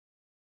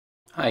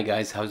Hi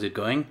guys, how's it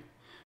going?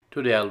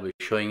 Today I'll be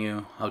showing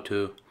you how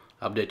to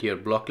update your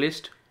block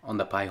list on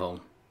the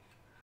Pi-hole.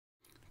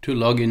 To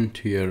log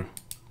into your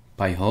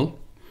Pi-hole,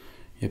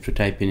 you have to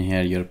type in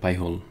here your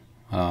Pi-hole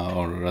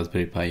or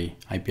Raspberry Pi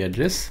IP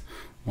address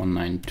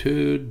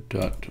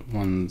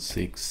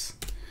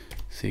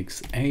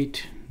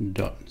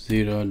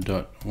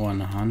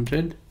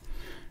 192.168.0.100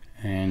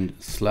 and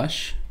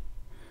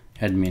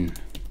 /admin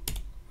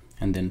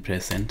and then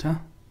press enter.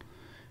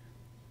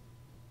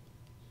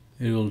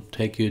 It will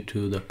take you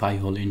to the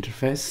Pi-hole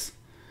interface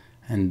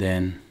and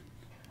then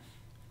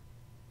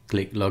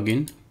click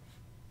login.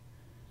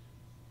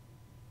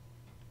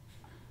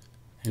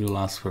 It will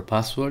ask for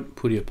password.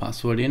 Put your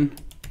password in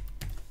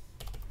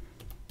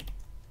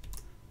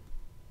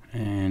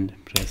and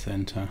press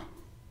enter.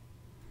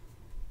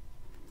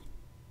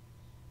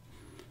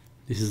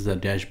 This is the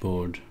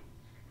dashboard.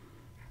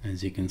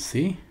 As you can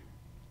see,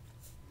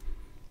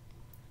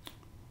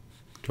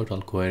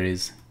 total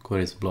queries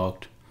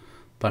blocked,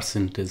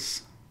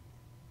 percentage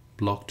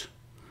blocked,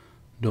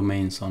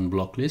 domains on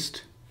block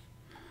list.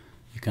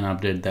 You can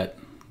update that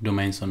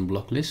domains on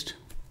block list.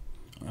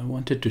 I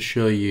wanted to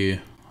show you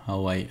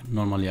how I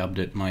normally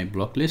update my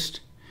block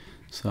list.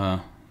 So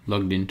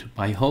logged into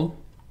Pi-hole,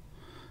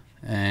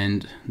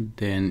 and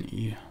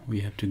then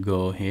we have to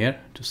go here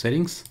to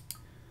settings,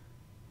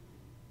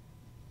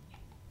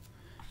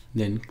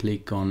 then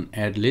click on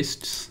add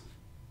lists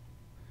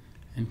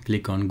and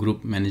click on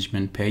group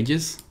management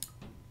pages.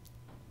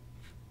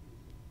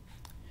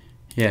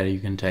 Here you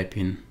can type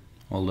in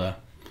all the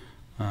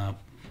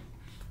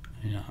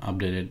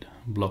updated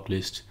block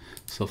list.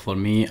 So for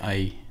me,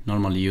 I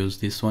normally use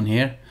this one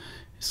here.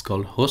 It's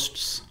called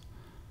hosts,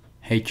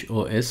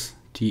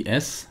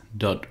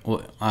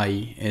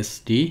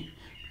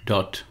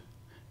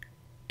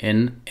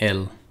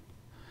 hosts.isd.nl.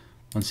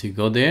 Once you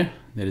go there,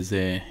 there is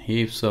a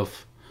heaps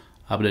of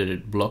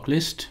updated block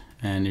list,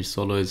 and it's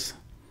always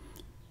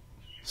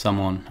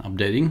someone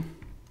updating.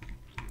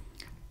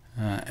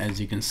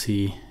 As you can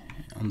see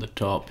on the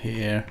top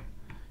here,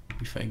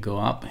 if I go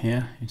up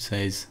here, it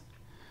says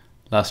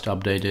last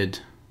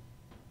updated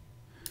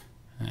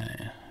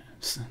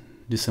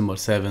December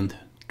 7th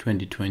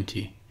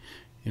 2020.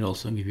 It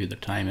also gives you the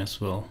time as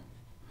well,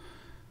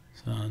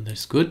 so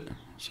that's good.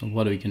 So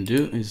what we can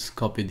do is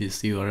copy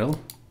this URL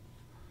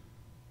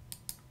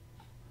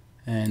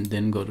and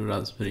then go to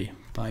Raspberry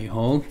Pi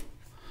hole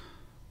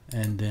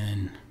and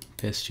then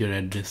paste your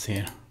address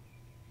here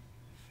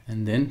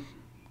and then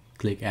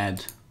click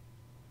add.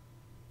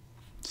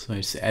 So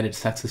it's added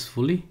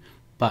successfully,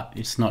 but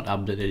it's not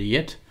updated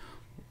yet.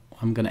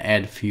 I'm gonna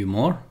add a few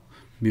more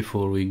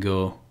before we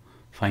go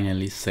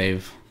finally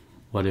save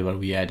whatever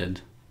we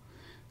added.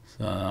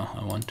 So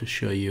I want to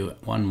show you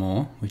one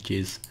more, which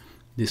is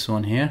this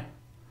one here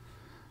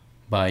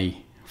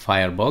by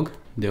Firebug.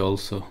 They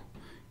also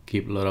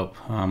keep a lot of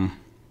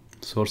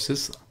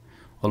sources,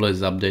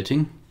 always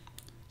updating.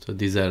 So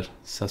these are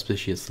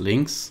suspicious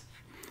links.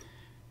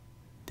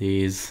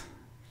 These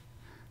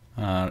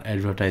are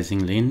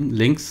advertising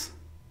links,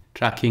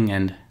 tracking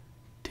and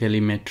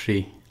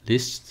telemetry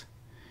lists,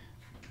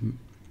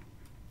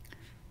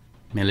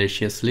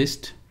 malicious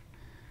list,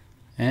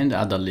 and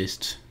other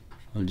lists.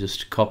 I'll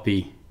just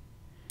copy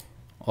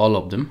all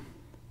of them,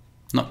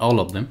 not all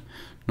of them,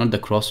 not the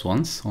cross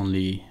ones,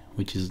 only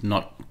which is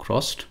not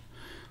crossed.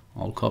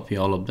 I'll copy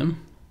all of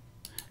them,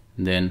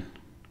 and then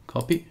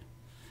copy,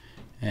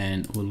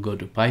 and we'll go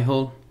to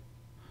Pi-hole,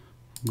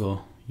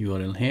 go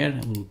URL here,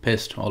 we'll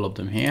paste all of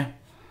them here,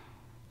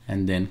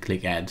 and then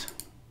click add.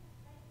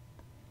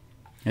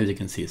 As you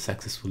can see,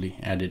 successfully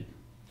added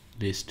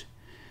list.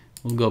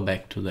 We'll go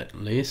back to that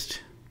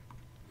list,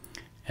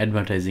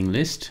 advertising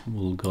list.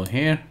 We'll go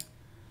here,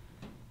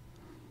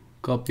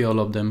 copy all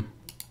of them,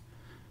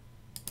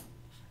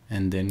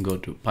 and then go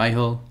to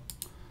Pi-hole,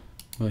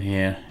 go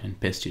here and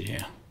paste it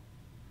here,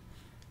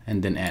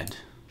 and then add.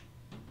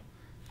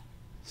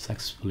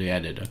 Successfully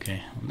added.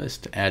 Okay, let's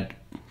add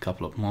a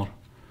couple of more.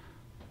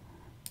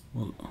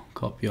 We'll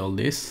copy all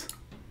this,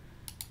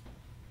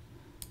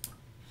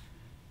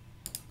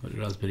 go to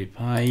Raspberry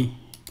Pi,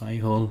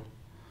 Pi-hole,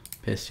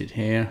 paste it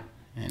here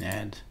and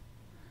add.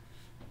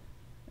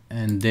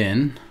 And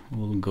then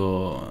we'll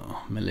go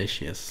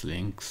malicious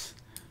links.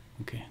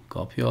 Okay,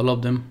 copy all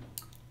of them,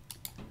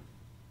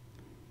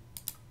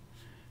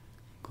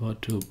 go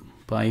to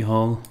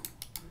Pi-hole,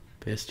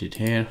 paste it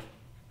here,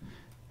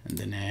 and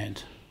then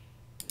add.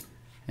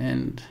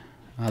 And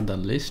other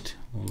list,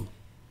 we'll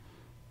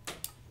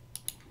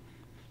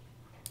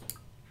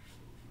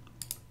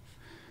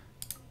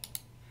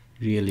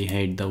really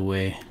hate the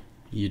way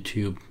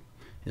YouTube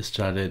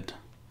started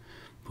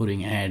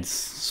putting ads,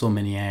 so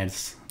many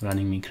ads,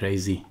 running me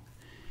crazy.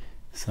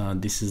 So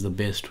this is the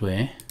best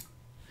way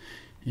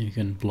you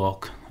can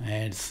block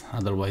ads,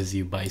 otherwise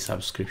you buy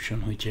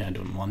subscription, which I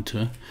don't want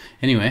to.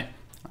 Anyway,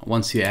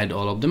 once you add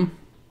all of them,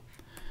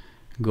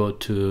 go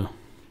to,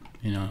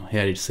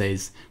 here it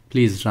says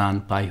please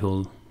run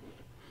Pi-hole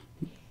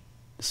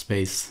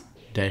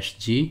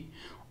 -G,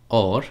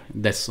 or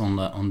that's on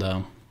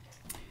the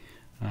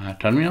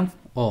terminal,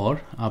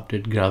 or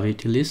update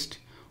gravity list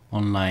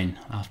online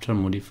after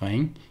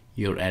modifying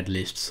your ad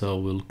list. So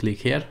we'll click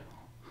here,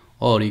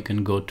 or you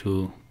can go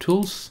to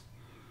tools,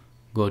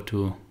 go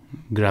to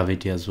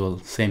gravity as well,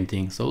 same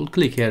thing. So we'll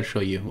click here, show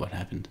you what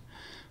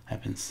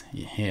happens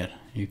here.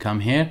 You come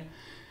here,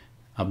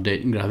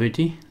 update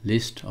gravity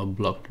list of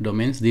blocked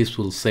domains. This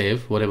will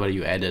save whatever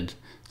you added,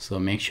 so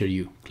make sure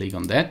you click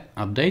on that,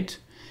 update,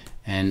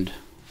 and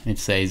it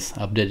says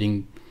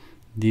updating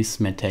this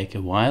may take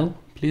a while.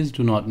 Please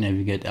do not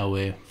navigate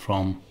away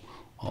from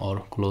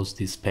or close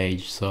this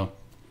page. So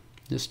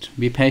just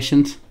be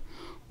patient,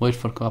 wait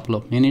for a couple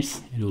of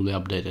minutes, it will be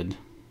updated.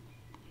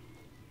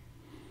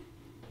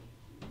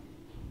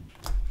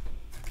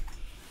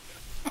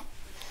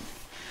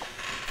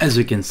 As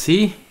you can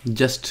see, it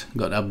just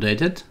got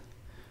updated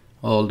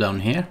all down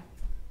here.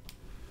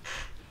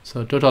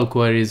 So total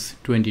queries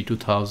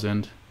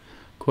 22,000,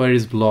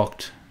 queries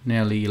blocked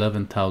nearly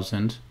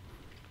 11,000,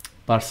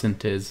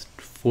 percentage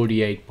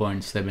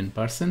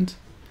 48.7%,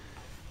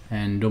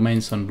 and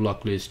domains on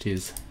block list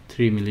is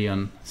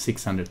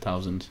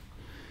 3,600,000.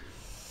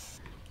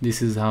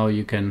 This is how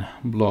you can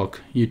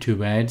block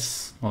YouTube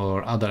ads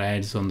or other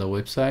ads on the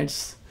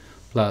websites,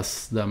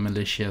 plus the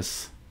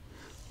malicious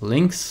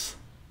links.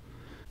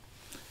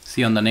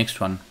 See you on the next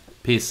one.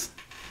 Peace.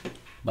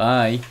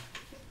 Bye.